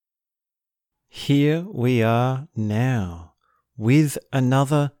here we are now with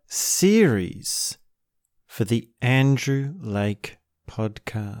another series for the Andrew Lake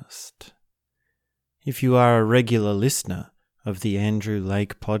Podcast. If you are a regular listener of the Andrew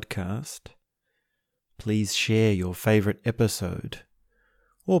Lake Podcast, please share your favourite episode,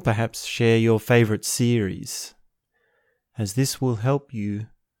 or perhaps share your favourite series, as this will help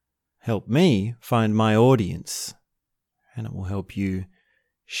me find my audience, and it will help you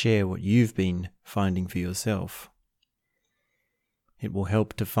share what you've been finding for yourself. It will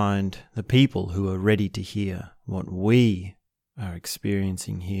help to find the people who are ready to hear what we are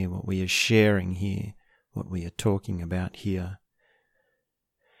experiencing here, what we are sharing here, what we are talking about here.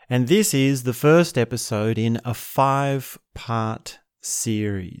 And this is the first episode in a 5-part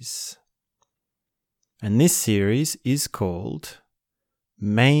series. And this series is called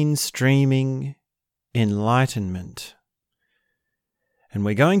Mainstreaming Enlightenment. And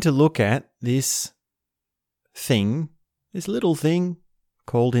we're going to look at this little thing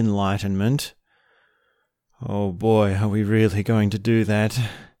called enlightenment. Oh boy, are we really going to do that?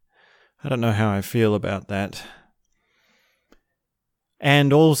 I don't know how I feel about that.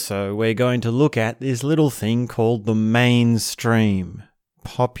 And also, we're going to look at this little thing called the mainstream,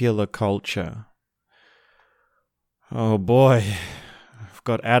 popular culture. Oh boy, I've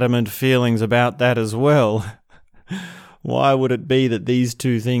got adamant feelings about that as well. Why would it be that these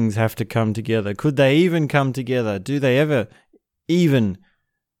two things have to come together? Could they even come together? Do they ever even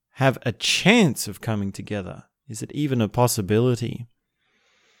have a chance of coming together? Is it even a possibility?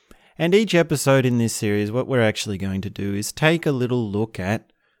 And each episode in this series, what we're actually going to do is take a little look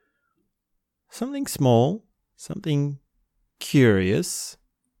at something small, something curious,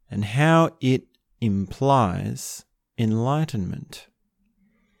 and how it implies enlightenment.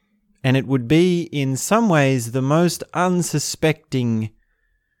 And it would be, in some ways, the most unsuspecting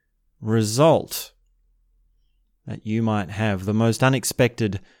result that you might have, the most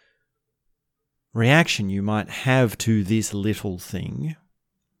unexpected reaction you might have to this little thing.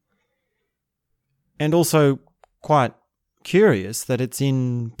 And also quite curious that it's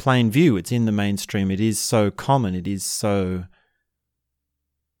in plain view, it's in the mainstream, it is so common, it is so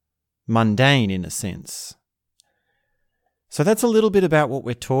mundane in a sense. So that's a little bit about what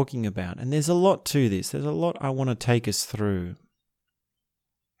we're talking about. And there's a lot to this. There's a lot I want to take us through.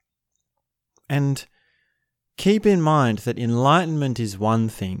 And keep in mind that enlightenment is one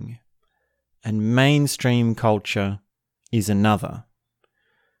thing and mainstream culture is another.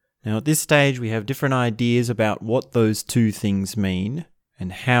 Now at this stage we have different ideas about what those two things mean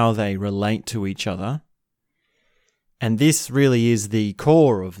and how they relate to each other. And this really is the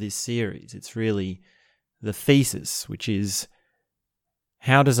core of this series. It's really the thesis, which is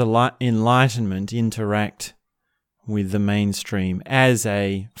how does enlightenment interact with the mainstream as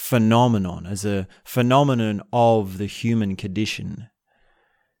a phenomenon of the human condition,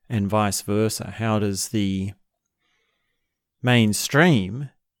 and vice versa. How does the mainstream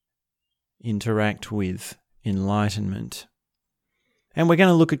interact with enlightenment? And we're going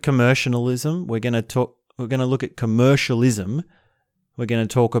to look at commercialism. We're going to look at commercialism. We're going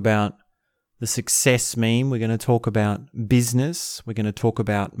to talk about the success meme. We're going to talk about business. We're going to talk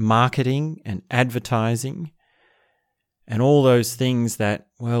about marketing and advertising and all those things that,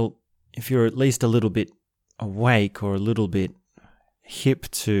 well, if you're at least a little bit awake or a little bit hip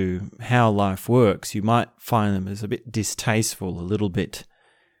to how life works, you might find them as a bit distasteful, a little bit,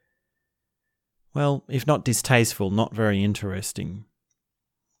 well, if not distasteful, not very interesting.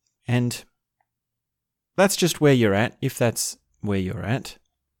 And that's just where you're at, if that's where you're at.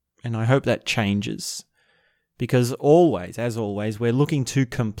 And I hope that changes, because always, as always, we're looking to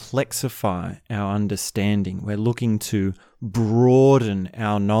complexify our understanding. We're looking to broaden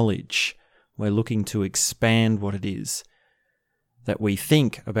our knowledge. We're looking to expand what it is that we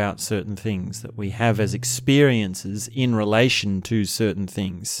think about certain things, that we have as experiences in relation to certain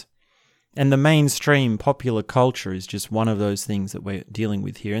things. And the mainstream popular culture is just one of those things that we're dealing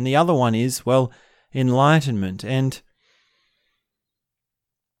with here. And the other one is, well, enlightenment. And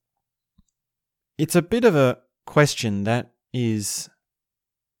it's a bit of a question that is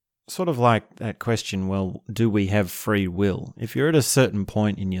sort of like that question, well, do we have free will? If you're at a certain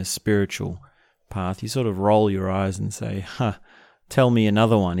point in your spiritual path, you sort of roll your eyes and say, tell me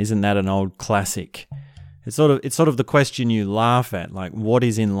another one. Isn't that an old classic? It's sort of the question you laugh at, like, what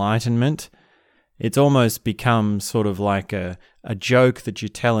is enlightenment? It's almost become sort of like a joke that you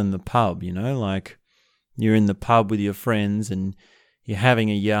tell in the pub, you know, like you're in the pub with your friends and you're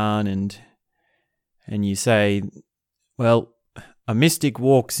having a yarn and you say, well, a mystic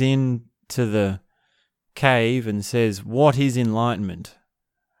walks in to the cave and says, what is enlightenment?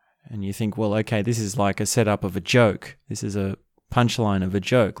 And you think, well, okay, this is like a setup of a joke. This is a punchline of a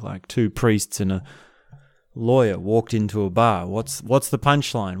joke, like two priests and a lawyer walked into a bar. What's the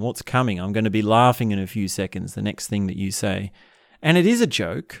punchline? What's coming? I'm going to be laughing in a few seconds, the next thing that you say. And it is a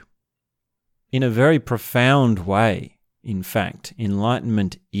joke in a very profound way. In fact,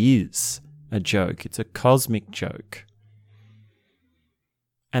 enlightenment is a joke. It's a cosmic joke.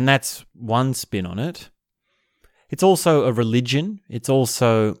 And that's one spin on it. It's also a religion. It's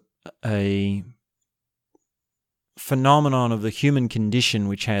also a phenomenon of the human condition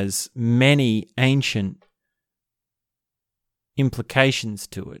which has many ancient implications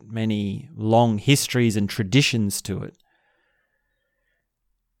to it, many long histories and traditions to it.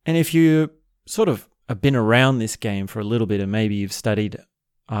 And if you sort of have been around this game for a little bit and maybe you've studied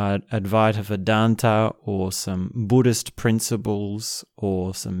Advaita Vedanta or some Buddhist principles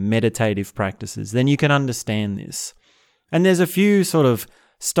or some meditative practices, then you can understand this. And there's a few sort of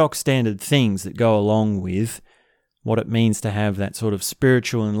stock standard things that go along with what it means to have that sort of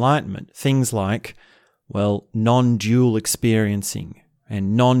spiritual enlightenment. Things like, well, non-dual experiencing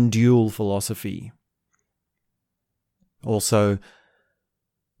and non-dual philosophy. Also,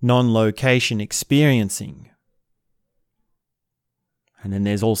 non-location experiencing. And then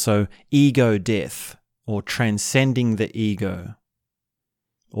there's also ego death, or transcending the ego,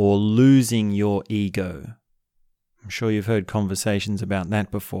 or losing your ego. I'm sure you've heard conversations about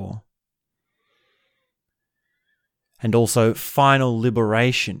that before. And also final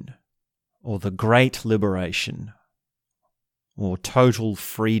liberation, or the great liberation, or total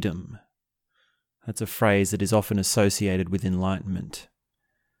freedom. That's a phrase that is often associated with enlightenment.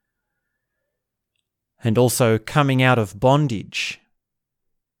 And also coming out of bondage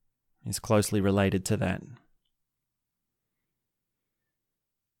is closely related to that.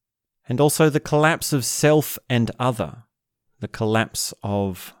 And also the collapse of self and other, the collapse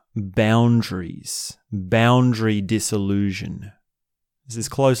of boundaries, boundary dissolution. This is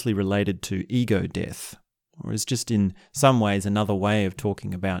closely related to ego death, or is just in some ways another way of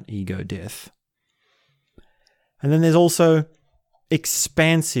talking about ego death. And then there's also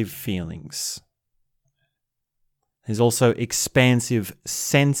expansive feelings. There's also expansive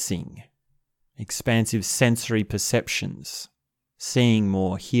sensing, expansive sensory perceptions, seeing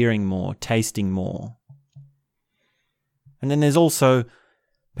more, hearing more, tasting more. And then there's also,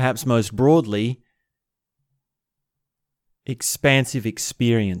 perhaps most broadly, expansive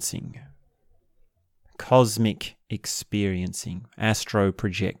experiencing, cosmic experiencing, astro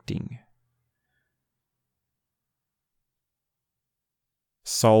projecting,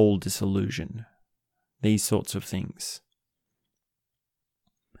 soul dissolution, these sorts of things.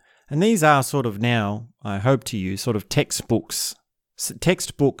 And these are sort of now, I hope to you, sort of textbook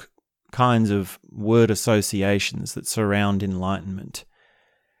kinds of word associations that surround enlightenment.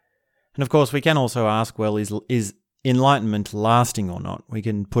 And of course, we can also ask, well, is enlightenment lasting or not? We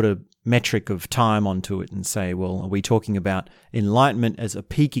can put a metric of time onto it and say, well, are we talking about enlightenment as a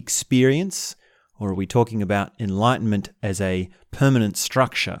peak experience, or are we talking about enlightenment as a permanent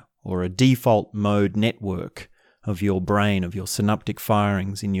structure or a default mode network of your brain, of your synaptic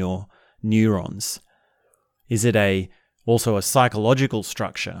firings in your neurons? Is it also a psychological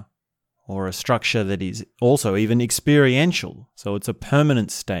structure, or a structure that is also even experiential? So it's a permanent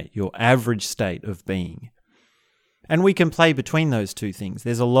state, your average state of being. And we can play between those two things.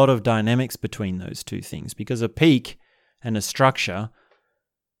 There's a lot of dynamics between those two things, because a peak and a structure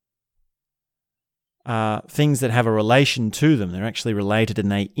are things that have a relation to them. They're actually related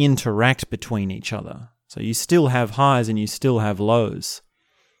and they interact between each other. So you still have highs and you still have lows.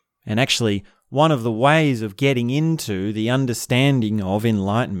 And actually, one of the ways of getting into the understanding of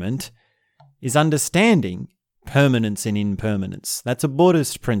enlightenment is understanding permanence and impermanence. That's a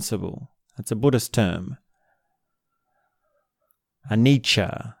Buddhist principle. That's a Buddhist term.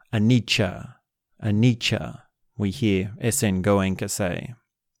 Anicca, anicca, anicca, we hear S.N. Goenka say.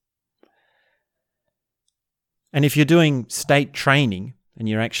 And if you're doing state training and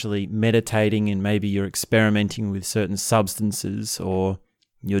you're actually meditating and maybe you're experimenting with certain substances, or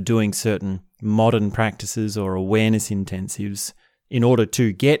you're doing certain modern practices or awareness intensives in order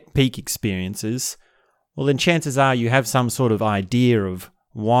to get peak experiences, well, then chances are you have some sort of idea of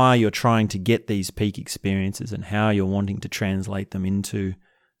why you're trying to get these peak experiences and how you're wanting to translate them into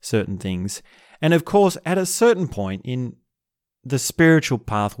certain things. And of course, at a certain point in the spiritual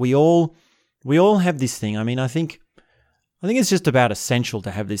path, we all have this thing. I mean, I think it's just about essential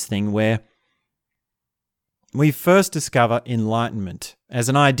to have this thing where we first discover enlightenment as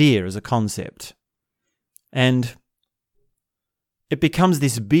an idea, as a concept. And it becomes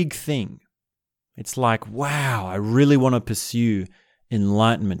this big thing. It's like, wow, I really want to pursue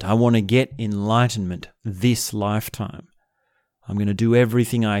enlightenment. I want to get enlightenment this lifetime. I'm going to do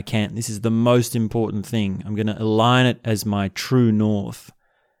everything I can. This is the most important thing. I'm going to align it as my true north.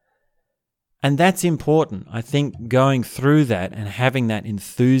 And that's important. I think going through that and having that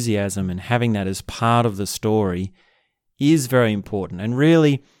enthusiasm and having that as part of the story is very important. And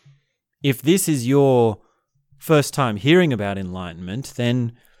really, if this is your first time hearing about enlightenment,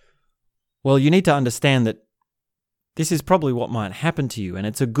 then, well, you need to understand that this is probably what might happen to you, and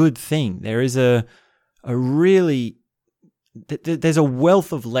it's a good thing. There is there's a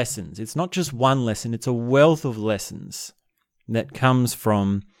wealth of lessons. It's not just one lesson, it's a wealth of lessons that comes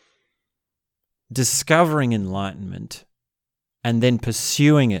from discovering enlightenment and then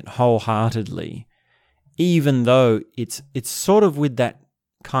pursuing it wholeheartedly, even though it's sort of with that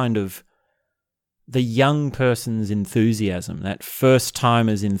kind of the young person's enthusiasm, that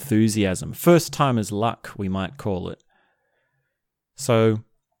first-timer's enthusiasm, first-timer's luck, we might call it. So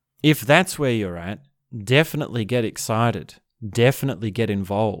if that's where you're at, definitely get excited, definitely get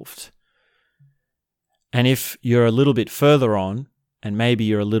involved. And if you're a little bit further on, and maybe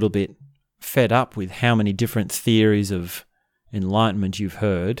you're a little bit fed up with how many different theories of enlightenment you've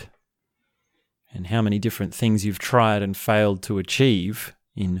heard, and how many different things you've tried and failed to achieve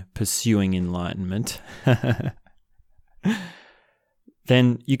in pursuing enlightenment,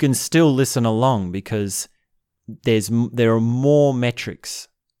 then you can still listen along, because there are more metrics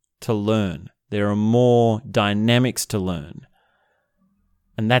to learn. There are more dynamics to learn.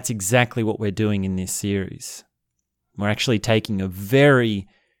 And that's exactly what we're doing in this series. We're actually taking a very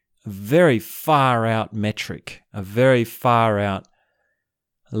far out metric, a very far out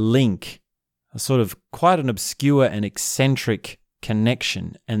link, a sort of quite an obscure and eccentric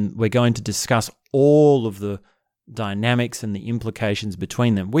connection, and we're going to discuss all of the dynamics and the implications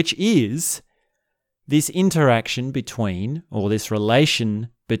between them, which is this interaction between, or this relation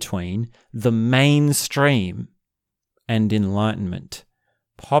between, the mainstream and enlightenment,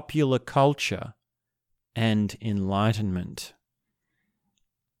 popular culture and enlightenment.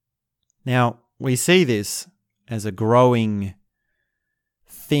 Now, we see this as a growing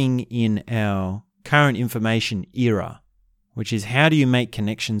thing in our current information era, which is how do you make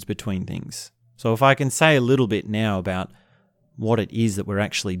connections between things? So if I can say a little bit now about what it is that we're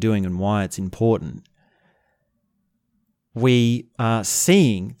actually doing and why it's important, we are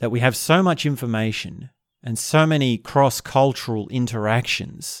seeing that we have so much information and so many cross-cultural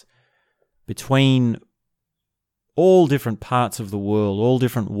interactions between all different parts of the world, all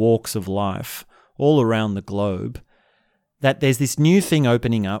different walks of life, all around the globe, that there's this new thing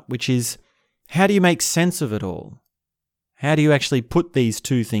opening up, which is, how do you make sense of it all? How do you actually put these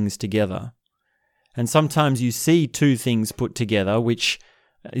two things together? And sometimes you see two things put together, which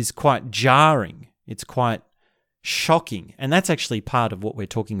is quite jarring. It's quite shocking. And that's actually part of what we're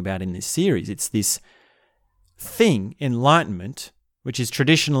talking about in this series. It's this thing, enlightenment, which is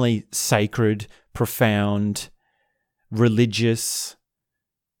traditionally sacred, profound, religious,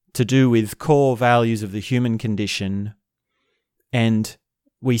 to do with core values of the human condition. And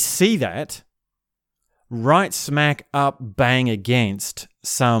we see that right smack up bang against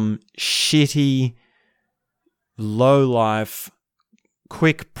some shitty, low-life,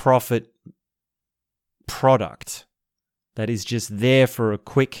 quick profit product that is just there for a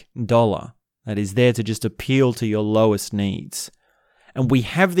quick dollar, that is there to just appeal to your lowest needs. And we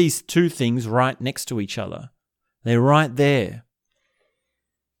have these two things right next to each other. They're right there.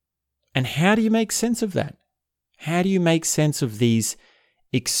 And how do you make sense of that? How do you make sense of these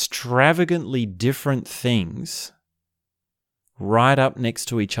extravagantly different things right up next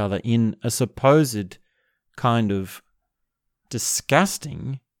to each other in a supposed kind of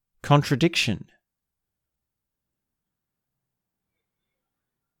disgusting contradiction?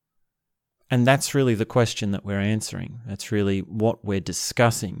 And that's really the question that we're answering. That's really what we're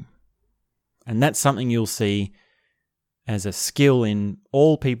discussing. And that's something you'll see as a skill in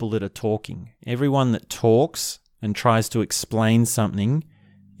all people that are talking. Everyone that talks and tries to explain something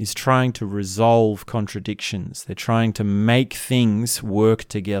is trying to resolve contradictions. They're trying to make things work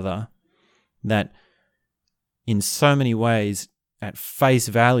together that in so many ways, at face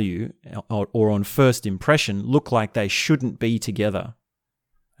value or on first impression, look like they shouldn't be together.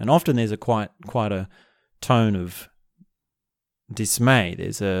 And often there's quite a tone of dismay.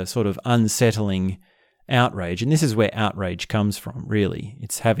 There's a sort of unsettling outrage. And this is where outrage comes from, really.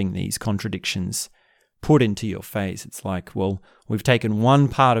 It's having these contradictions put into your face. It's like, well, we've taken one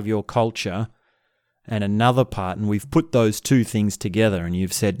part of your culture and another part, and we've put those two things together, and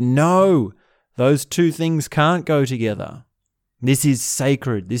you've said, no, those two things can't go together. This is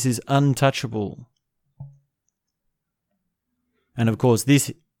sacred. This is untouchable. And of course,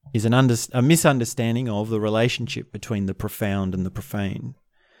 this is a misunderstanding of the relationship between the profound and the profane.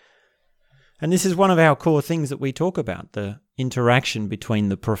 And this is one of our core things that we talk about, the interaction between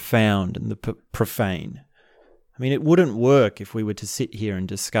the profound and the profane. I mean, it wouldn't work if we were to sit here and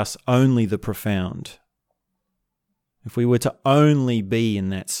discuss only the profound. If we were to only be in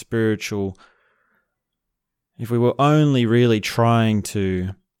that spiritual, if we were only really trying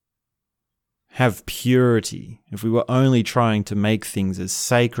to have purity, if we were only trying to make things as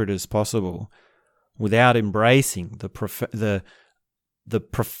sacred as possible without embracing the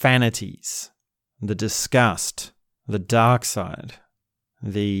profanities, the disgust, the dark side,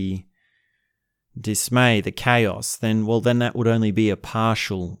 the dismay, the chaos, then that would only be a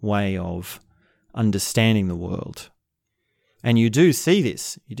partial way of understanding the world. And you do see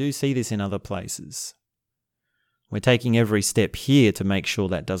this in other places. We're taking every step here to make sure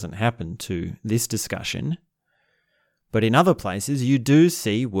that doesn't happen to this discussion. But in other places, you do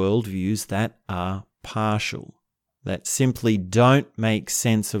see worldviews that are partial, that simply don't make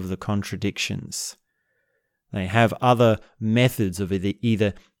sense of the contradictions. They have other methods of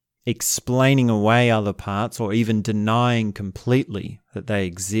either explaining away other parts or even denying completely that they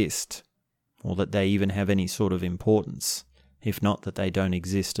exist or that they even have any sort of importance, if not that they don't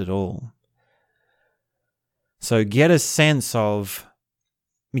exist at all. So get a sense of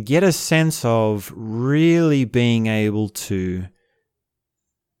really being able to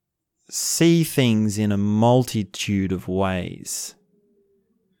see things in a multitude of ways.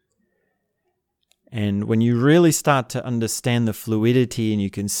 And when you really start to understand the fluidity and you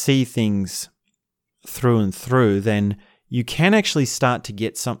can see things through and through, then you can actually start to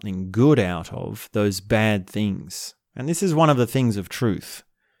get something good out of those bad things. And this is one of the things of truth.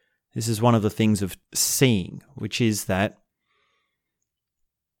 This is one of the things of seeing, which is that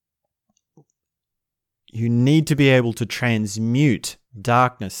you need to be able to transmute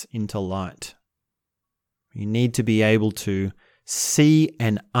darkness into light. You need to be able to see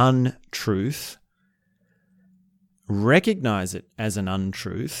an untruth, recognize it as an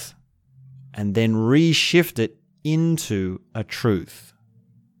untruth, and then reshift it into a truth.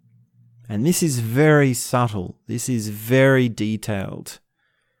 And this is very subtle. This is very detailed.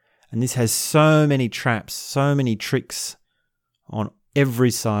 And this has so many traps, so many tricks on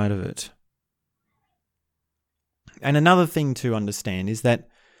every side of it. And another thing to understand is that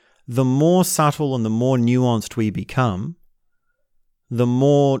the more subtle and the more nuanced we become, the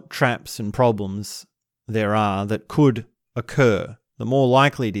more traps and problems there are that could occur, the more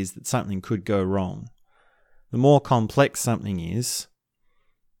likely it is that something could go wrong. The more complex something is,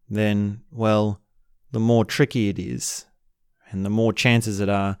 then, the more tricky it is, and the more chances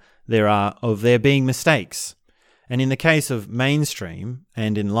there are of there being mistakes. And in the case of mainstream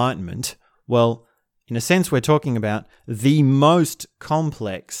and enlightenment, in a sense, we're talking about the most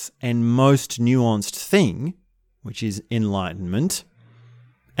complex and most nuanced thing, which is enlightenment,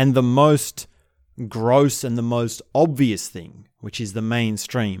 and the most gross and the most obvious thing, which is the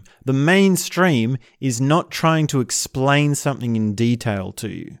mainstream. The mainstream is not trying to explain something in detail to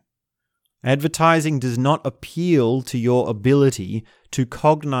you. Advertising does not appeal to your ability to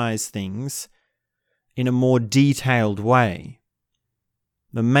cognize things in a more detailed way.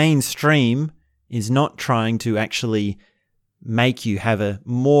 The mainstream is not trying to actually make you have a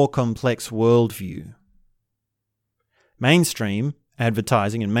more complex worldview. Mainstream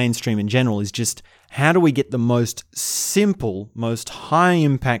advertising and mainstream in general is just, how do we get the most simple, most high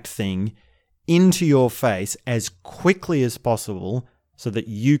impact thing into your face as quickly as possible so that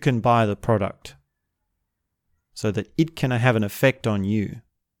you can buy the product, so that it can have an effect on you.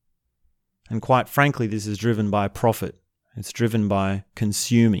 And quite frankly, this is driven by profit. It's driven by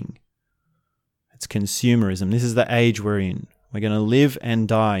consuming. It's consumerism. This is the age we're in. We're going to live and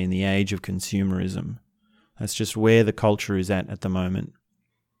die in the age of consumerism. That's just where the culture is at the moment.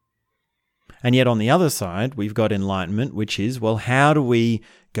 And yet on the other side, we've got enlightenment, which is, how do we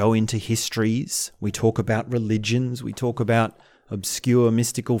go into histories? We talk about religions. We talk about obscure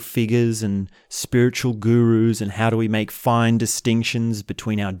mystical figures and spiritual gurus, and how do we make fine distinctions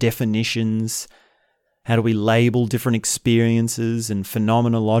between our definitions? How do we label different experiences and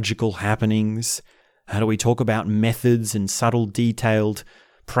phenomenological happenings? How do we talk about methods and subtle, detailed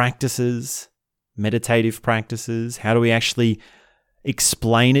practices, meditative practices? How do we actually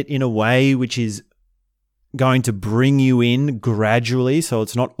explain it in a way which is going to bring you in gradually so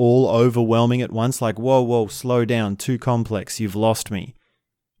it's not all overwhelming at once, like, whoa, slow down, too complex, you've lost me.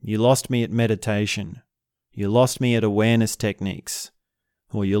 You lost me at meditation. You lost me at awareness techniques.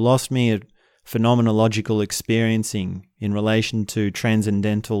 Or you lost me at phenomenological experiencing in relation to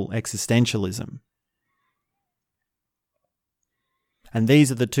transcendental existentialism. And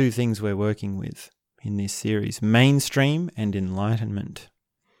these are the two things we're working with in this series, mainstream and enlightenment.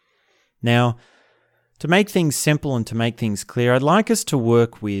 Now, to make things simple and to make things clear, I'd like us to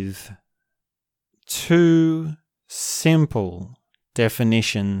work with two simple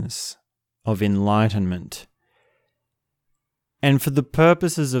definitions of enlightenment. And for the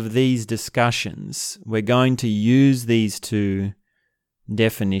purposes of these discussions, we're going to use these two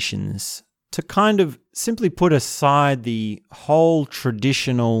definitions to kind of simply put aside the whole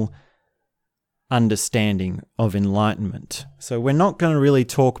traditional understanding of enlightenment. So we're not going to really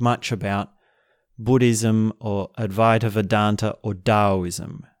talk much about Buddhism or Advaita Vedanta or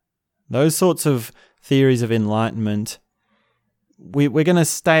Taoism. Those sorts of theories of enlightenment, we're going to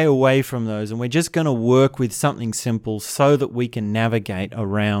stay away from those, and we're just going to work with something simple so that we can navigate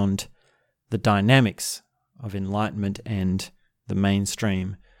around the dynamics of enlightenment and the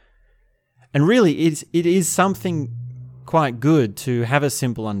mainstream. And really, it is something quite good to have a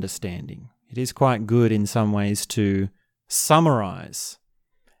simple understanding. It is quite good in some ways to summarize.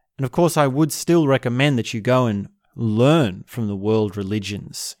 And of course, I would still recommend that you go and learn from the world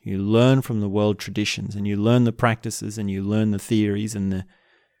religions. You learn from the world traditions, and you learn the practices, and you learn the theories and the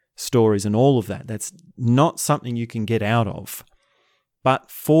stories and all of that. That's not something you can get out of. But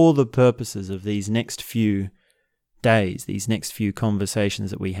for the purposes of these next few days, these next few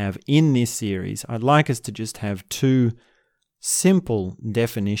conversations that we have in this series, I'd like us to just have two simple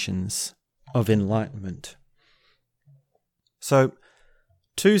definitions of enlightenment. So,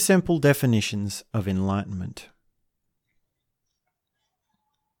 two simple definitions of enlightenment.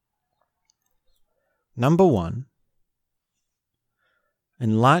 Number one,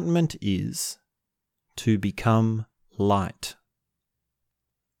 enlightenment is to become light.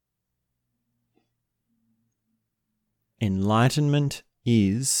 Enlightenment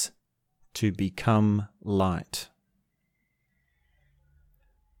is to become light.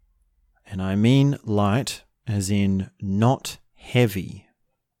 And I mean light as in not heavy.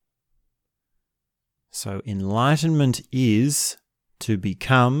 So enlightenment is to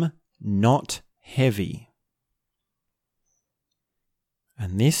become not heavy.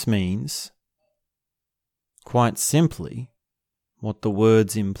 And this means, quite simply, what the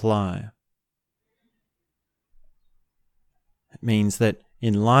words imply. It means that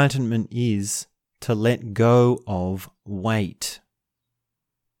enlightenment is to let go of weight.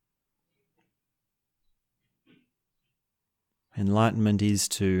 Enlightenment is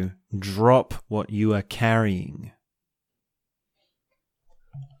to drop what you are carrying.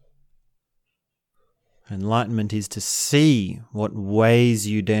 Enlightenment is to see what weighs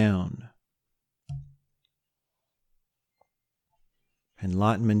you down.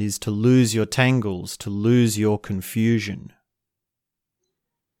 Enlightenment is to lose your tangles, to lose your confusion.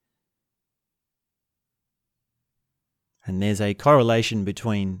 And there's a correlation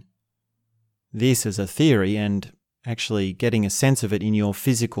between this as a theory and actually getting a sense of it in your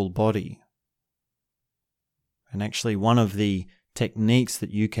physical body. And actually one of the techniques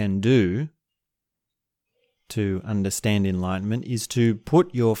that you can do to understand enlightenment is to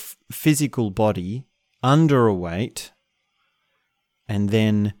put your physical body under a weight and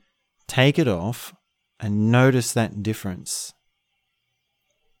then take it off and notice that difference.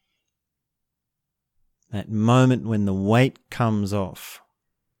 That moment when the weight comes off.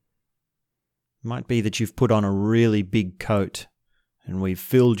 It might be that you've put on a really big coat and we've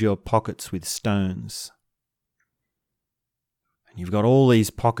filled your pockets with stones. And you've got all these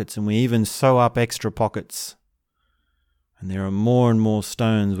pockets, and we even sew up extra pockets. And there are more and more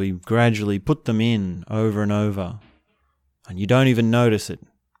stones. We gradually put them in over and over. And you don't even notice it.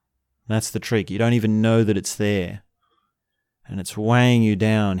 That's the trick. You don't even know that it's there. And it's weighing you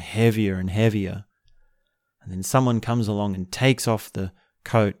down heavier and heavier. And then someone comes along and takes off the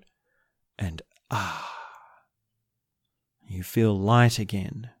coat and you feel light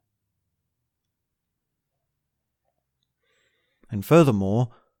again. And furthermore,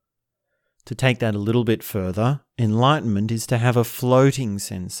 to take that a little bit further, enlightenment is to have a floating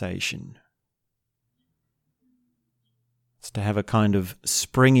sensation. It's to have a kind of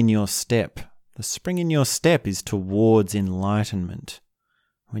spring in your step. The spring in your step is towards enlightenment.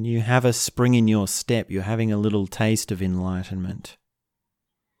 When you have a spring in your step, you're having a little taste of enlightenment.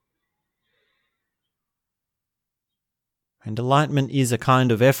 And enlightenment is a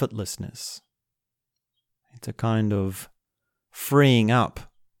kind of effortlessness. It's a kind of freeing up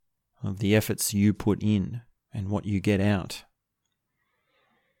of the efforts you put in and what you get out.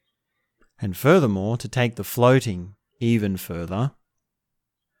 And furthermore, to take the floating even further,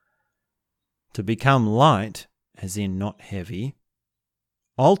 to become light, as in not heavy,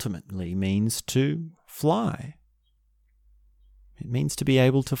 ultimately means to fly. It means to be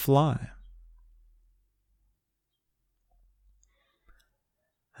able to fly.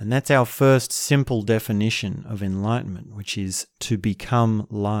 And that's our first simple definition of enlightenment, which is to become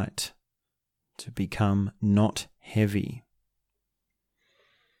light, to become not heavy.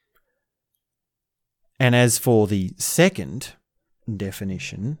 And as for the second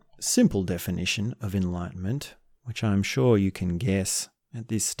definition, simple definition of enlightenment, which I'm sure you can guess at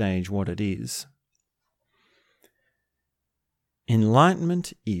this stage what it is.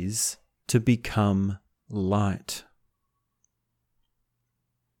 Enlightenment is to become light.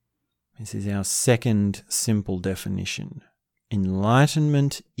 This is our second simple definition.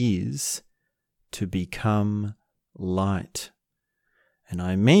 Enlightenment is to become light. And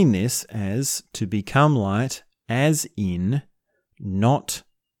I mean this as to become light as in not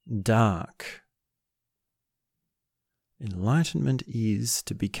dark. Enlightenment is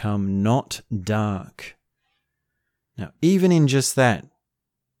to become not dark. Now, even in just that,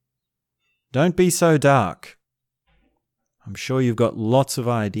 don't be so dark. I'm sure you've got lots of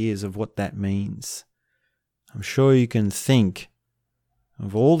ideas of what that means. I'm sure you can think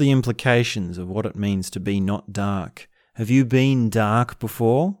of all the implications of what it means to be not dark. Have you been dark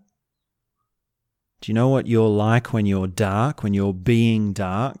before? Do you know what you're like when you're dark, when you're being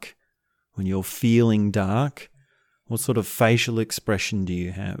dark, when you're feeling dark? What sort of facial expression do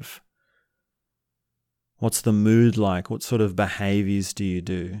you have? What's the mood like? What sort of behaviors do you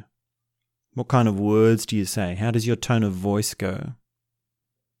do? What kind of words do you say? How does your tone of voice go?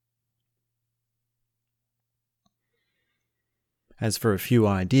 As for a few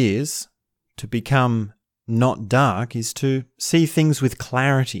ideas, to become not dark is to see things with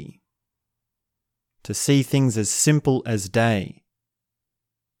clarity, to see things as simple as day,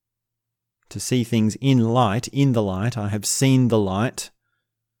 to see things in light, in the light. I have seen the light.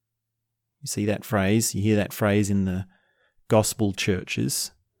 You see that phrase, you hear that phrase in the gospel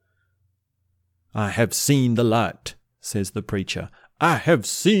churches. I have seen the light, says the preacher. I have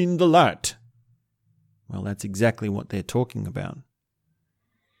seen the light. Well, that's exactly what they're talking about.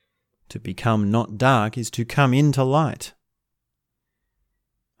 To become not dark is to come into light.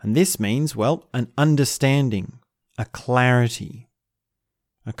 And this means, well, an understanding, a clarity,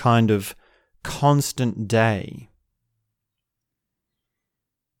 a kind of constant day.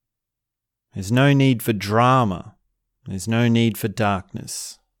 There's no need for drama. There's no need for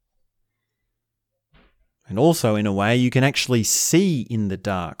darkness. And also, in a way, you can actually see in the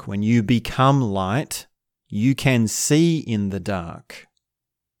dark. When you become light, you can see in the dark.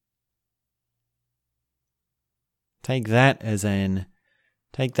 Take that as an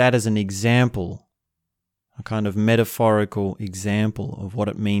example, a kind of metaphorical example of what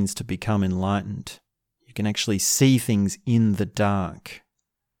it means to become enlightened. You can actually see things in the dark.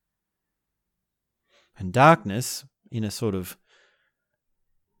 And darkness, in a sort of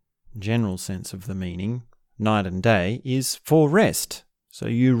general sense of the meaning, night and day, is for rest. So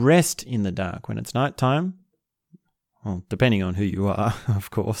you rest in the dark when it's nighttime. Well, depending on who you are, of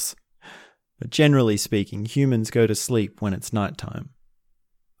course. But generally speaking, humans go to sleep when it's nighttime.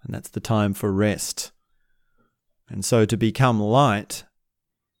 And that's the time for rest. And so to become light,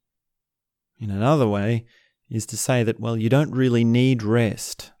 in another way, is to say that, well, you don't really need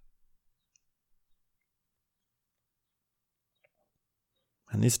rest.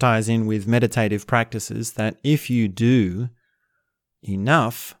 And this ties in with meditative practices that if you do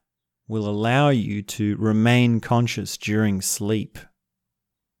enough, will allow you to remain conscious during sleep.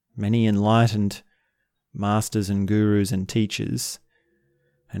 Many enlightened masters and gurus and teachers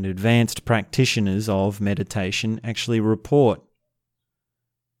and advanced practitioners of meditation actually report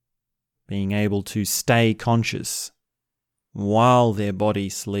being able to stay conscious while their body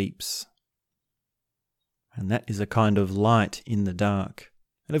sleeps. And that is a kind of light in the dark.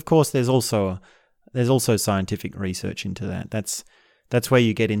 And of course, there's also scientific research into that. That's where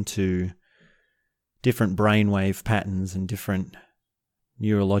you get into different brainwave patterns and different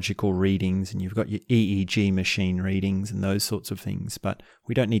neurological readings, and you've got your EEG machine readings and those sorts of things. But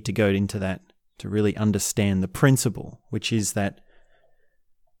we don't need to go into that to really understand the principle, which is that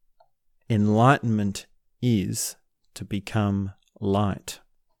enlightenment is to become light.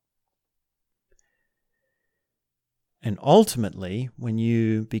 And ultimately, when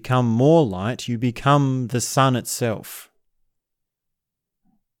you become more light, you become the sun itself.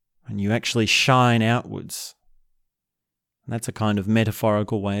 And you actually shine outwards. And that's a kind of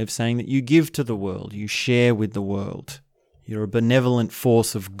metaphorical way of saying that you give to the world, you share with the world. You're a benevolent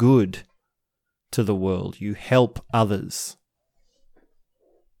force of good to the world. You help others.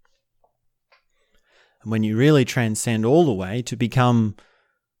 And when you really transcend all the way to become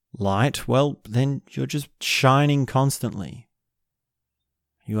light, well, then you're just shining constantly.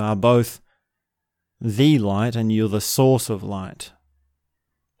 You are both the light and you're the source of light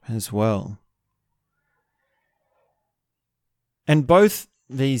as well. And both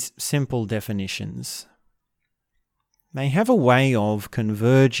these simple definitions, they have a way of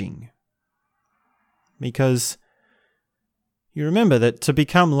converging, because you remember that to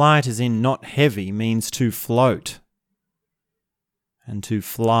become light as in not heavy means to float and to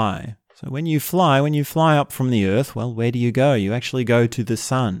fly. So when you fly up from the earth, well, where do you go? You actually go to the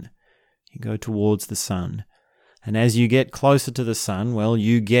sun. You go towards the sun. And as you get closer to the sun, well,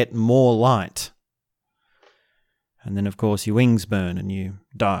 you get more light. And then, of course, your wings burn and you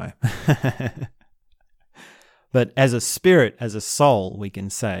die. But as a spirit, as a soul, we can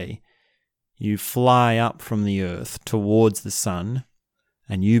say, you fly up from the earth towards the sun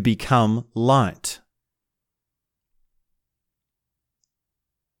and you become light.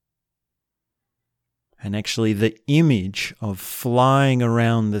 And actually the image of flying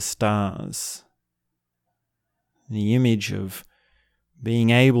around the stars, the image of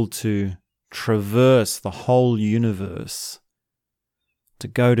being able to traverse the whole universe, to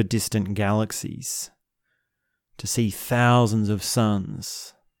go to distant galaxies, to see thousands of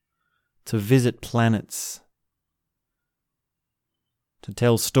suns, to visit planets, to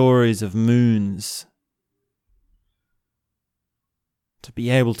tell stories of moons, to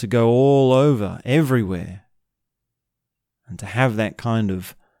be able to go all over, everywhere, and to have that kind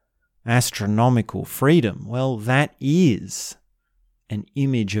of astronomical freedom, well, that is an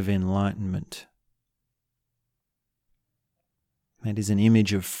image of enlightenment. That is an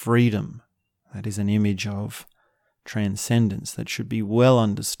image of freedom. That is an image of transcendence that should be well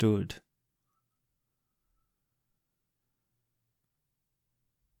understood.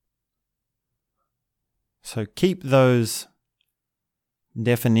 So keep those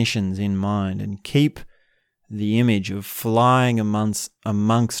definitions in mind and keep the image of flying amongst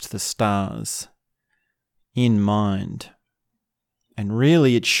the stars in mind. And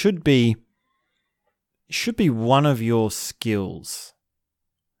really it should be one of your skills.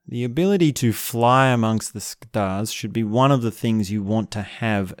 The ability to fly amongst the stars should be one of the things you want to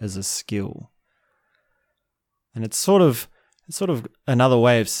have as a skill. And it's sort of another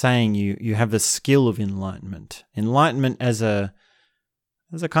way of saying you have the skill of enlightenment. Enlightenment as a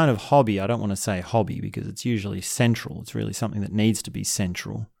kind of hobby. I don't want to say hobby because it's usually central. It's really something that needs to be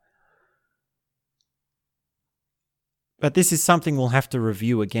central. But this is something we'll have to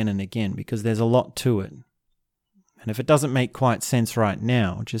review again and again because there's a lot to it. And if it doesn't make quite sense right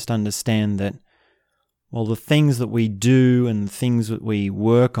now, just understand that, well, the things that we do and the things that we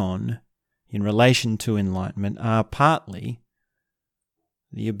work on in relation to enlightenment are partly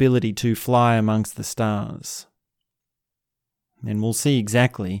the ability to fly amongst the stars. And we'll see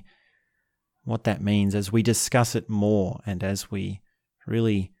exactly what that means as we discuss it more and as we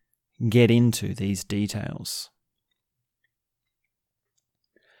really get into these details.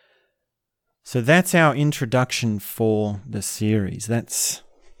 So that's our introduction for the series. That's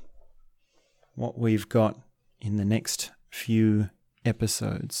what we've got in the next few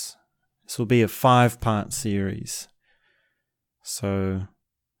episodes. This will be a 5-part series. So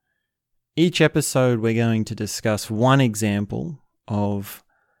each episode we're going to discuss one example of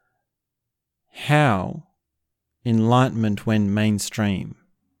how enlightenment went mainstream.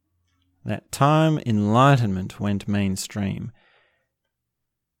 That time enlightenment went mainstream.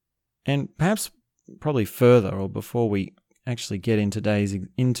 And perhaps probably further, or before we actually get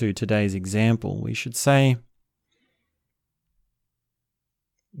into today's example, we should say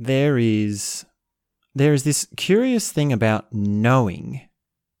there is this curious thing about knowing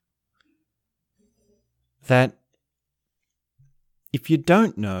that if you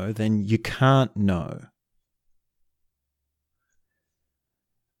don't know, then you can't know.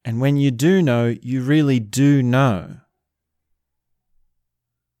 And when you do know, you really do know.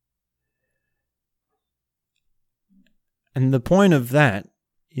 And the point of that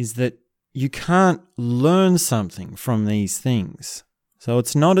is that you can't learn something from these things. So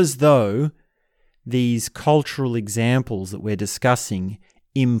it's not as though these cultural examples that we're discussing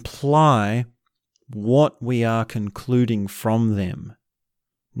imply what we are concluding from them.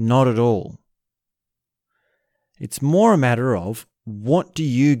 Not at all. It's more a matter of what do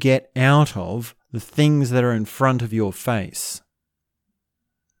you get out of the things that are in front of your face?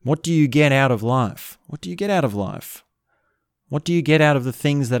 What do you get out of life? What do you get out of life? What do you get out of the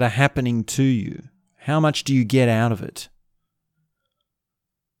things that are happening to you? How much do you get out of it?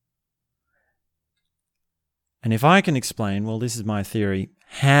 And if I can explain, well, this is my theory,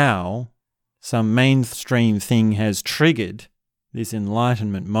 how some mainstream thing has triggered this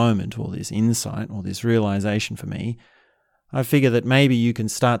enlightenment moment or this insight or this realization for me, I figure that maybe you can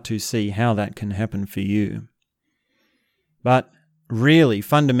start to see how that can happen for you. But really,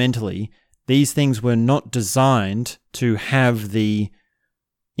 fundamentally, these things were not designed to have the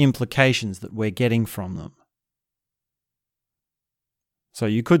implications that we're getting from them. So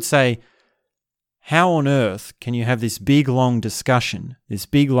you could say, how on earth can you have this big, long discussion, this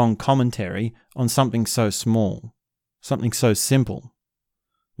big, long commentary on something so small, something so simple,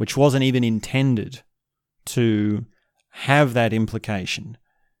 which wasn't even intended to have that implication?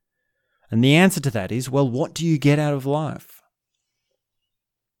 And the answer to that is, well, what do you get out of life?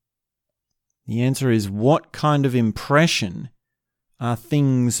 The answer is, what kind of impression are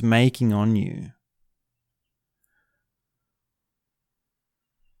things making on you?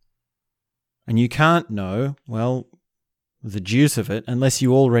 And you can't know, well, the juice of it unless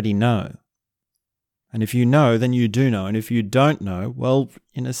you already know. And if you know, then you do know. And if you don't know, well,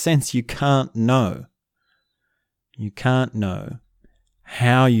 in a sense, you can't know. You can't know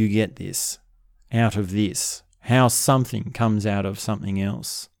how you get this out of this, how something comes out of something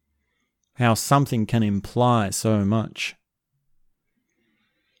else, how something can imply so much.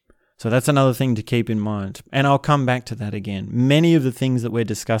 So that's another thing to keep in mind. And I'll come back to that again. Many of the things that we're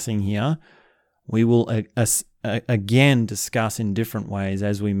discussing here, we will again discuss in different ways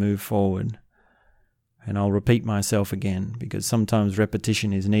as we move forward. And I'll repeat myself again because sometimes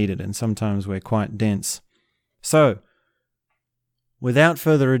repetition is needed and sometimes we're quite dense. So, without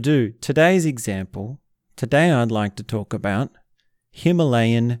further ado, today's example, today I'd like to talk about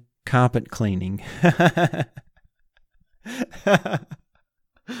Himalayan carpet cleaning.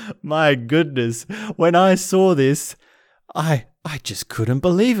 My goodness, when I saw this, I just couldn't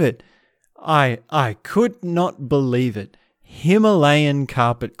believe it. I could not believe it. Himalayan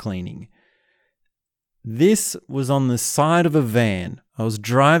carpet cleaning. This was on the side of a van. I was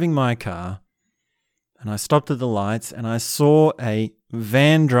driving my car and I stopped at the lights and I saw a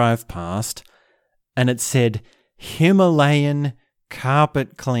van drive past and it said Himalayan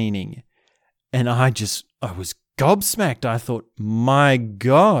carpet cleaning. And I was gobsmacked. I thought, my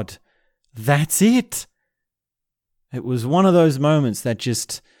God, that's it. It was one of those moments that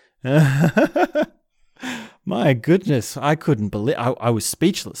just, my goodness, I couldn't believe, I was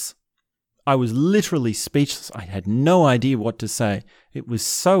speechless. I was literally speechless. I had no idea what to say. It was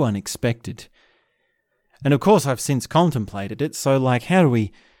so unexpected. And of course, I've since contemplated it. So like, how do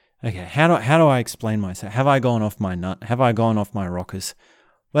I explain myself? Have I gone off my nut? Have I gone off my rockers?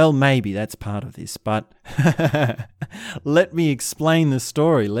 Well, maybe that's part of this, but let me explain the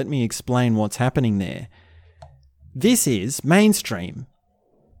story. Let me explain what's happening there. This is mainstreaming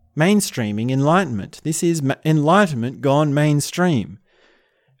enlightenment. This is enlightenment gone mainstream.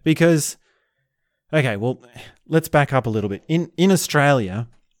 Because, okay, well, let's back up a little bit. In Australia,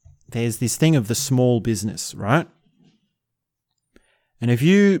 there's this thing of the small business, right? And if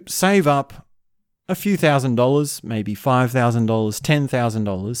you save up a few $1,000s, maybe $5,000,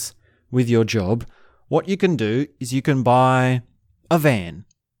 $10,000 with your job, what you can do is you can buy a van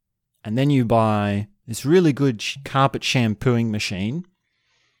and then you buy this really good carpet shampooing machine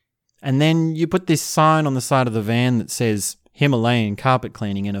and then you put this sign on the side of the van that says Himalayan carpet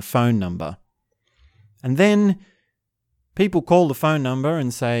cleaning and a phone number. And then people call the phone number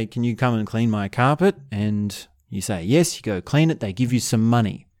and say, can you come and clean my carpet? And you say, yes, you go clean it. They give you some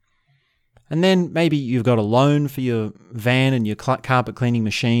money. And then maybe you've got a loan for your van and your carpet cleaning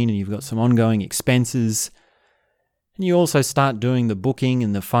machine and you've got some ongoing expenses. And you also start doing the booking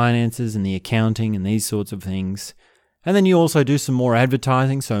and the finances and the accounting and these sorts of things. And then you also do some more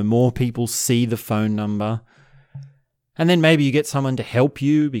advertising so more people see the phone number. And then maybe you get someone to help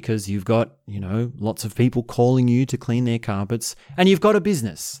you because you've got, lots of people calling you to clean their carpets. And you've got a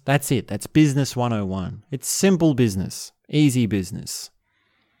business. That's it. That's business 101. It's simple business, easy business.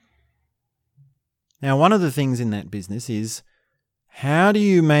 Now, one of the things in that business is, how do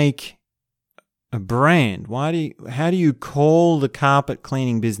you make a brand? How do you call the carpet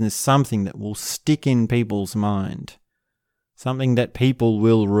cleaning business something that will stick in people's mind? Something that people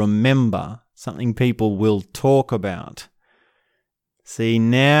will remember, something people will talk about. See,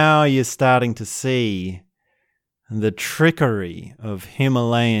 now you're starting to see the trickery of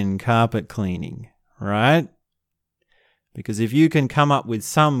Himalayan carpet cleaning, right? Because if you can come up with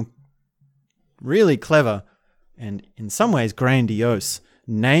some really clever and in some ways grandiose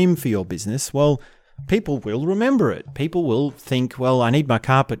name for your business, well, people will remember it. People will think, well, I need my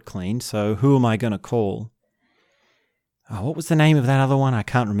carpet cleaned, so who am I going to call? Oh, what was the name of that other one? I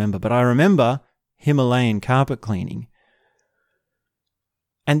can't remember, but I remember Himalayan carpet cleaning.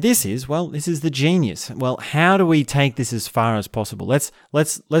 And this is the genius. Well, how do we take this as far as possible? Let's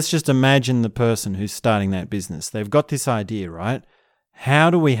just imagine the person who's starting that business. They've got this idea, right? How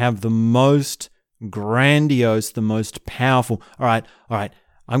do we have the most grandiose, the most powerful? All right.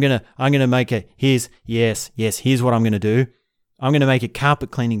 I'm gonna make here's what I'm gonna do. I'm gonna make a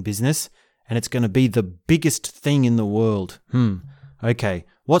carpet cleaning business, and it's gonna be the biggest thing in the world. Okay.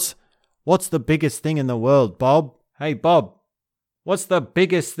 What's the biggest thing in the world, Bob? Hey, Bob. What's the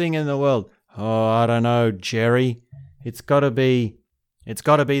biggest thing in the world? Oh, I don't know, Jerry. It's got to be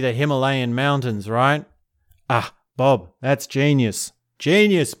the Himalayan mountains, right? Ah, Bob, that's genius.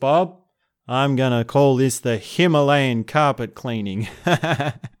 Genius, Bob. I'm going to call this the Himalayan carpet cleaning.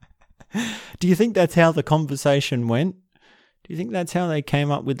 Do you think that's how the conversation went? Do you think that's how they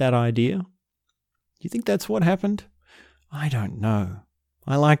came up with that idea? Do you think that's what happened? I don't know.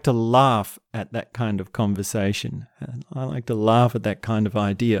 I like to laugh at that kind of conversation. I like to laugh at that kind of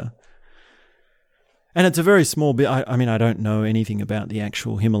idea. And it's a very small bit. I mean, I don't know anything about the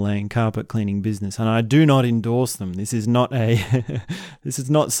actual Himalayan carpet cleaning business, and I do not endorse them. This is not this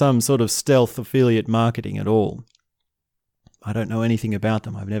is not some sort of stealth affiliate marketing at all. I don't know anything about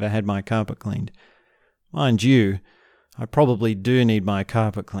them. I've never had my carpet cleaned. Mind you, I probably do need my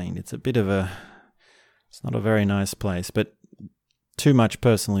carpet cleaned. It's not a very nice place, but too much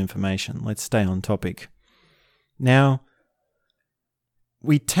personal information. Let's stay on topic. Now,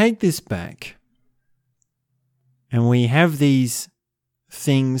 we take this back and we have these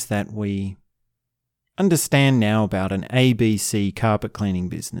things that we understand now about an ABC carpet cleaning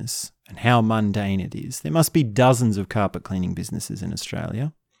business and how mundane it is. There must be dozens of carpet cleaning businesses in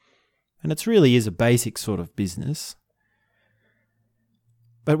Australia, and it really is a basic sort of business.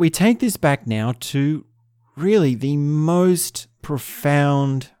 But we take this back now to really the most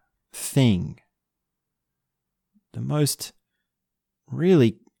profound thing, the most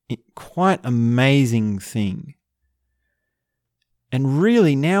really quite amazing thing. And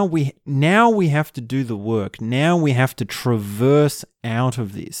really now we have to do the work. Now we have to traverse out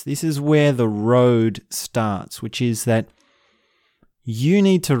of this. This is where the road starts, which is that you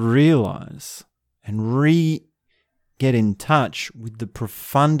need to realize and get in touch with the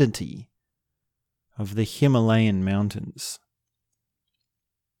profundity of the Himalayan mountains.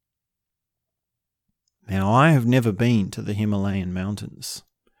 Now, I have never been to the Himalayan mountains,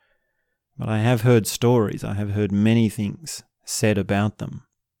 but I have heard stories. I have heard many things said about them.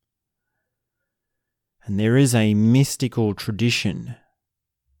 And there is a mystical tradition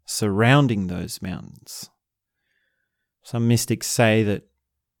surrounding those mountains. Some mystics say that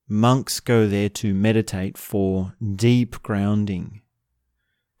monks go there to meditate for deep grounding,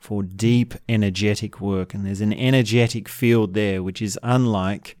 for deep energetic work. And there's an energetic field there which is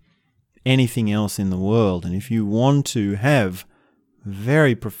unlike anything else in the world. And if you want to have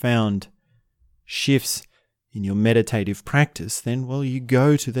very profound shifts in your meditative practice, then, well, you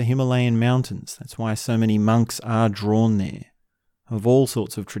go to the Himalayan mountains. That's why so many monks are drawn there, of all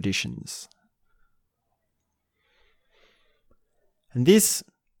sorts of traditions. And this,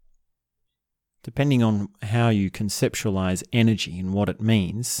 depending on how you conceptualize energy and what it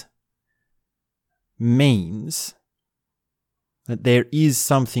means that there is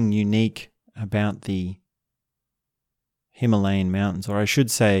something unique about the Himalayan mountains, or I should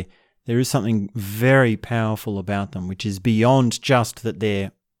say, there is something very powerful about them, which is beyond just that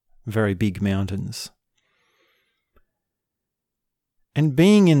they're very big mountains. And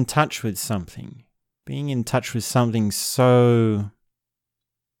being in touch with something so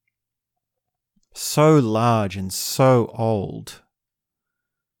large and so old,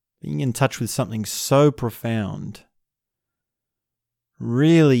 being in touch with something so profound,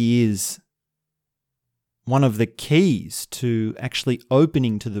 really is one of the keys to actually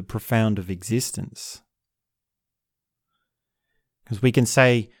opening to the profound of existence. Because we can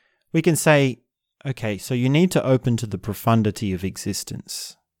say, okay, so you need to open to the profundity of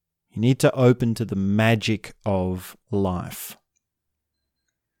existence. You need to open to the magic of life.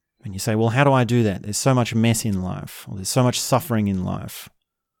 And you say, well, how do I do that? There's so much mess in life, or there's so much suffering in life,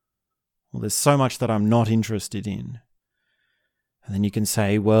 or there's so much that I'm not interested in. And then you can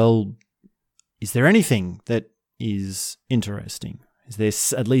say, well, is there anything that is interesting? Is there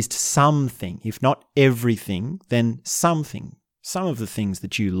at least something, if not everything, then something, some of the things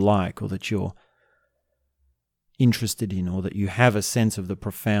that you like or that you're interested in or that you have a sense of the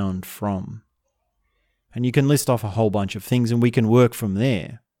profound from? And you can list off a whole bunch of things and we can work from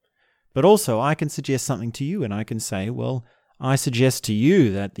there. But also I can suggest something to you and I can say, well, I suggest to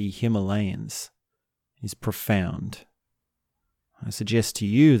you that the Himalayas is profound. I suggest to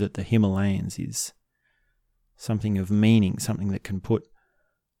you that the Himalayas is something of meaning, something that can put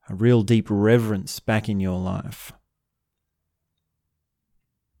a real deep reverence back in your life.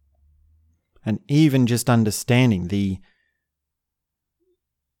 And even just understanding the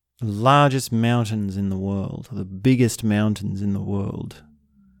largest mountains in the world, the biggest mountains in the world,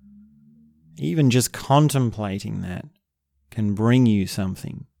 even just contemplating that can bring you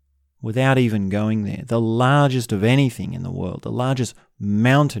something without even going there. The largest of anything in the world, the largest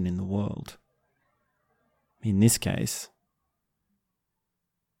mountain in the world, in this case,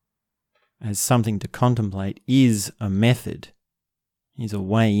 as something to contemplate, is a method, is a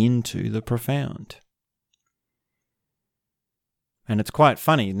way into the profound. And it's quite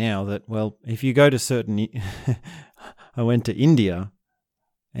funny now that, well, if you go to certain... I went to India,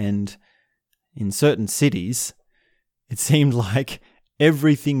 and in certain cities, it seemed like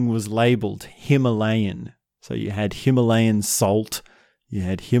everything was labelled Himalayan. So you had Himalayan salt, you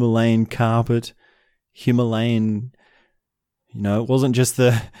had Himalayan carpet, Himalayan... it wasn't just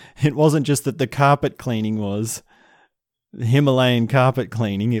that the carpet cleaning was Himalayan carpet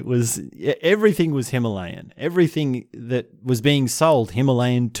cleaning. It was everything was Himalayan. Everything that was being sold,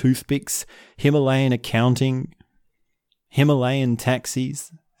 Himalayan toothpicks, Himalayan accounting, Himalayan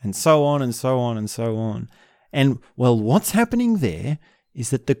taxis, and so on and so on and so on. And well, what's happening there is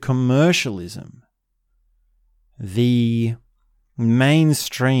that the commercialism, the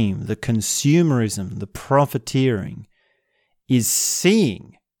mainstream, the consumerism, the profiteering is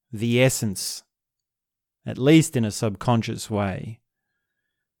seeing the essence, at least in a subconscious way,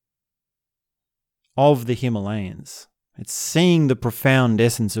 of the Himalayas. It's seeing the profound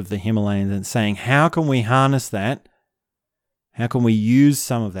essence of the Himalayas and saying, how can we harness that? How can we use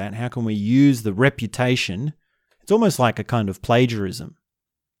some of that? How can we use the reputation? It's almost like a kind of plagiarism.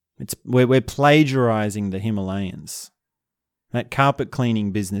 We're plagiarizing the Himalayas. That carpet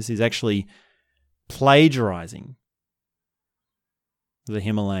cleaning business is actually plagiarizing the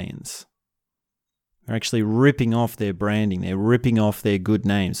Himalayas. They're actually ripping off their branding. They're ripping off their good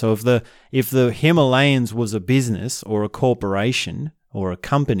name. So if the Himalayas was a business or a corporation or a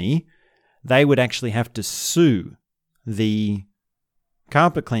company, they would actually have to sue the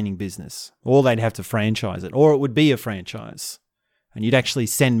carpet cleaning business, or they'd have to franchise it, or it would be a franchise, and you'd actually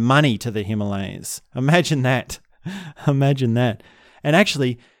send money to the Himalayas. Imagine that. Imagine that. And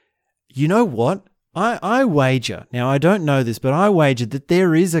actually, you know what? I wager, now I don't know this, but I wager that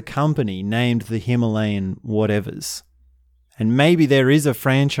there is a company named the Himalayan whatevers. And maybe there is a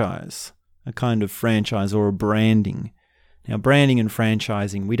franchise, a kind of franchise or a branding. Now, branding and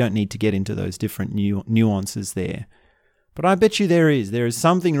franchising, we don't need to get into those different nuances there. But I bet you there is. There is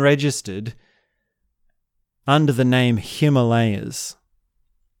something registered under the name Himalayas.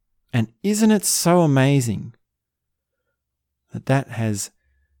 And isn't it so amazing that that has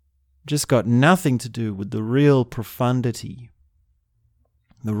just got nothing to do with the real profundity,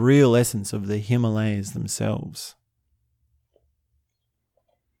 the real essence of the Himalayas themselves?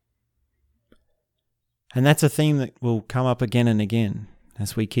 And that's a theme that will come up again and again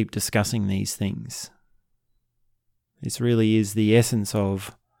as we keep discussing these things. This really is the essence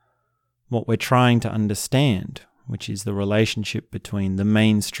of what we're trying to understand, which is the relationship between the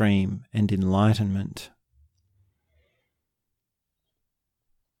mainstream and enlightenment.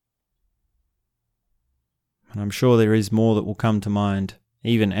 And I'm sure there is more that will come to mind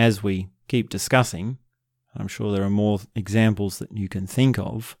even as we keep discussing. I'm sure there are more examples that you can think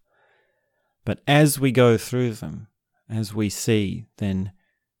of. But as we go through them, as we see, then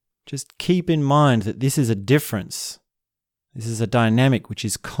just keep in mind that this is a difference. This is a dynamic which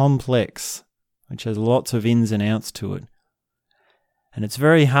is complex, which has lots of ins and outs to it. And it's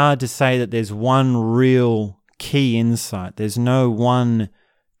very hard to say that there's one real key insight. There's no one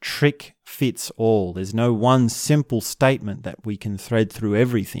trick fits all. There's no one simple statement that we can thread through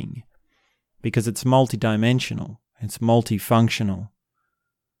everything, because it's multidimensional, it's multifunctional,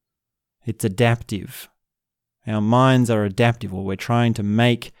 it's adaptive. Our minds are adaptive, or we're trying to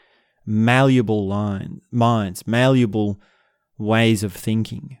make malleable minds, malleable ways of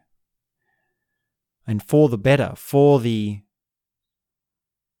thinking. And for the better, for the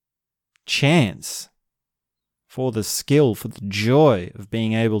chance, for the skill, for the joy of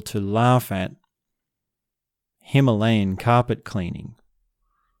being able to laugh at Himalayan carpet cleaning,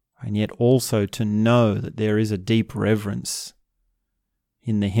 and yet also to know that there is a deep reverence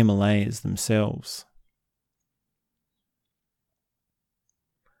in the Himalayas themselves.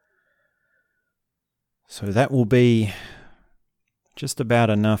 So that will be just about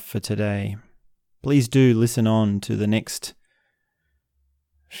enough for today. Please do listen on to the next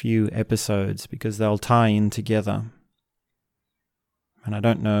few episodes, because they'll tie in together. And I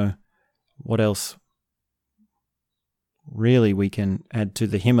don't know what else really we can add to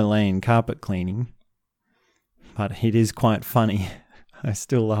the Himalayan carpet cleaning. But it is quite funny. I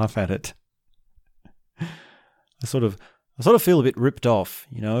still laugh at it. I sort of feel a bit ripped off,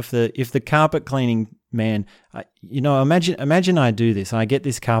 if the carpet cleaning man, imagine I do this. I get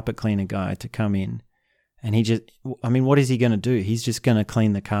this carpet cleaner guy to come in, and what is he going to do? He's just going to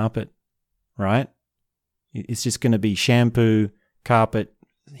clean the carpet, right? It's just going to be shampoo, carpet,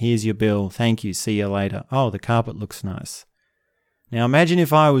 here's your bill, thank you, see you later. Oh, the carpet looks nice. Now imagine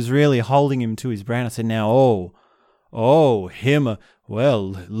if I was really holding him to his brand. I said, now, well,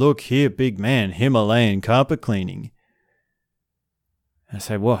 look here, big man, Himalayan carpet cleaning. I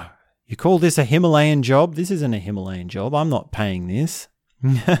say, what? You call this a Himalayan job? This isn't a Himalayan job. I'm not paying this.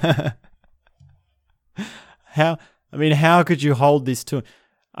 How could you hold this to?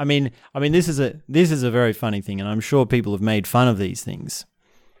 This is a very funny thing, and I'm sure people have made fun of these things.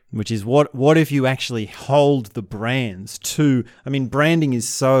 Which is what if you actually hold the brands to? Branding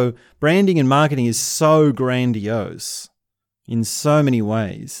and marketing is so grandiose in so many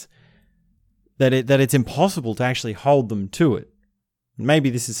ways that it's impossible to actually hold them to it. Maybe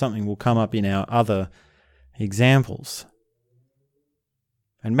this is something will come up in our other examples.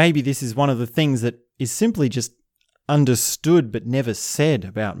 And maybe this is one of the things that is simply just understood but never said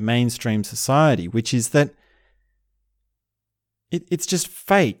about mainstream society, which is that it's just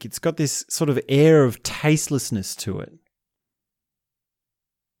fake. It's got this sort of air of tastelessness to it.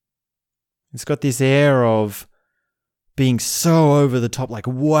 It's got this air of being so over the top, like,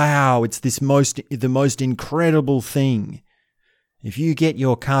 wow, it's the most incredible thing. If you get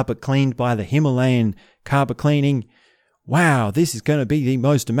your carpet cleaned by the Himalayan carpet cleaning, wow, this is going to be the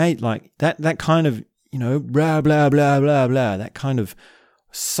most amazing, like that kind of, blah, blah, blah, blah, blah, that kind of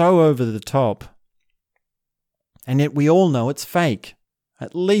so over the top. And yet we all know it's fake,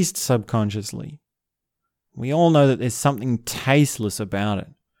 at least subconsciously. We all know that there's something tasteless about it.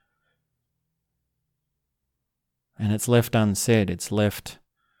 And it's left unsaid. It's left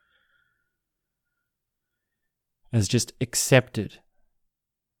as just accepted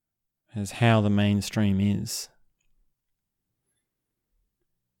as how the mainstream is.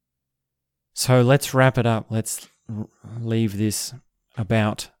 So let's wrap it up. Let's leave this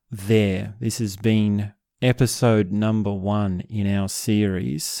about there. This has been episode number 1 in our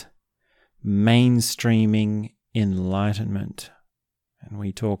series, Mainstreaming Enlightenment. And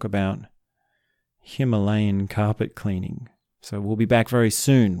we talk about Himalayan carpet cleaning. So we'll be back very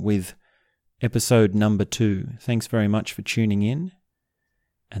soon with episode number 2. Thanks very much for tuning in.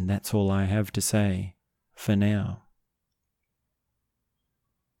 And that's all I have to say for now.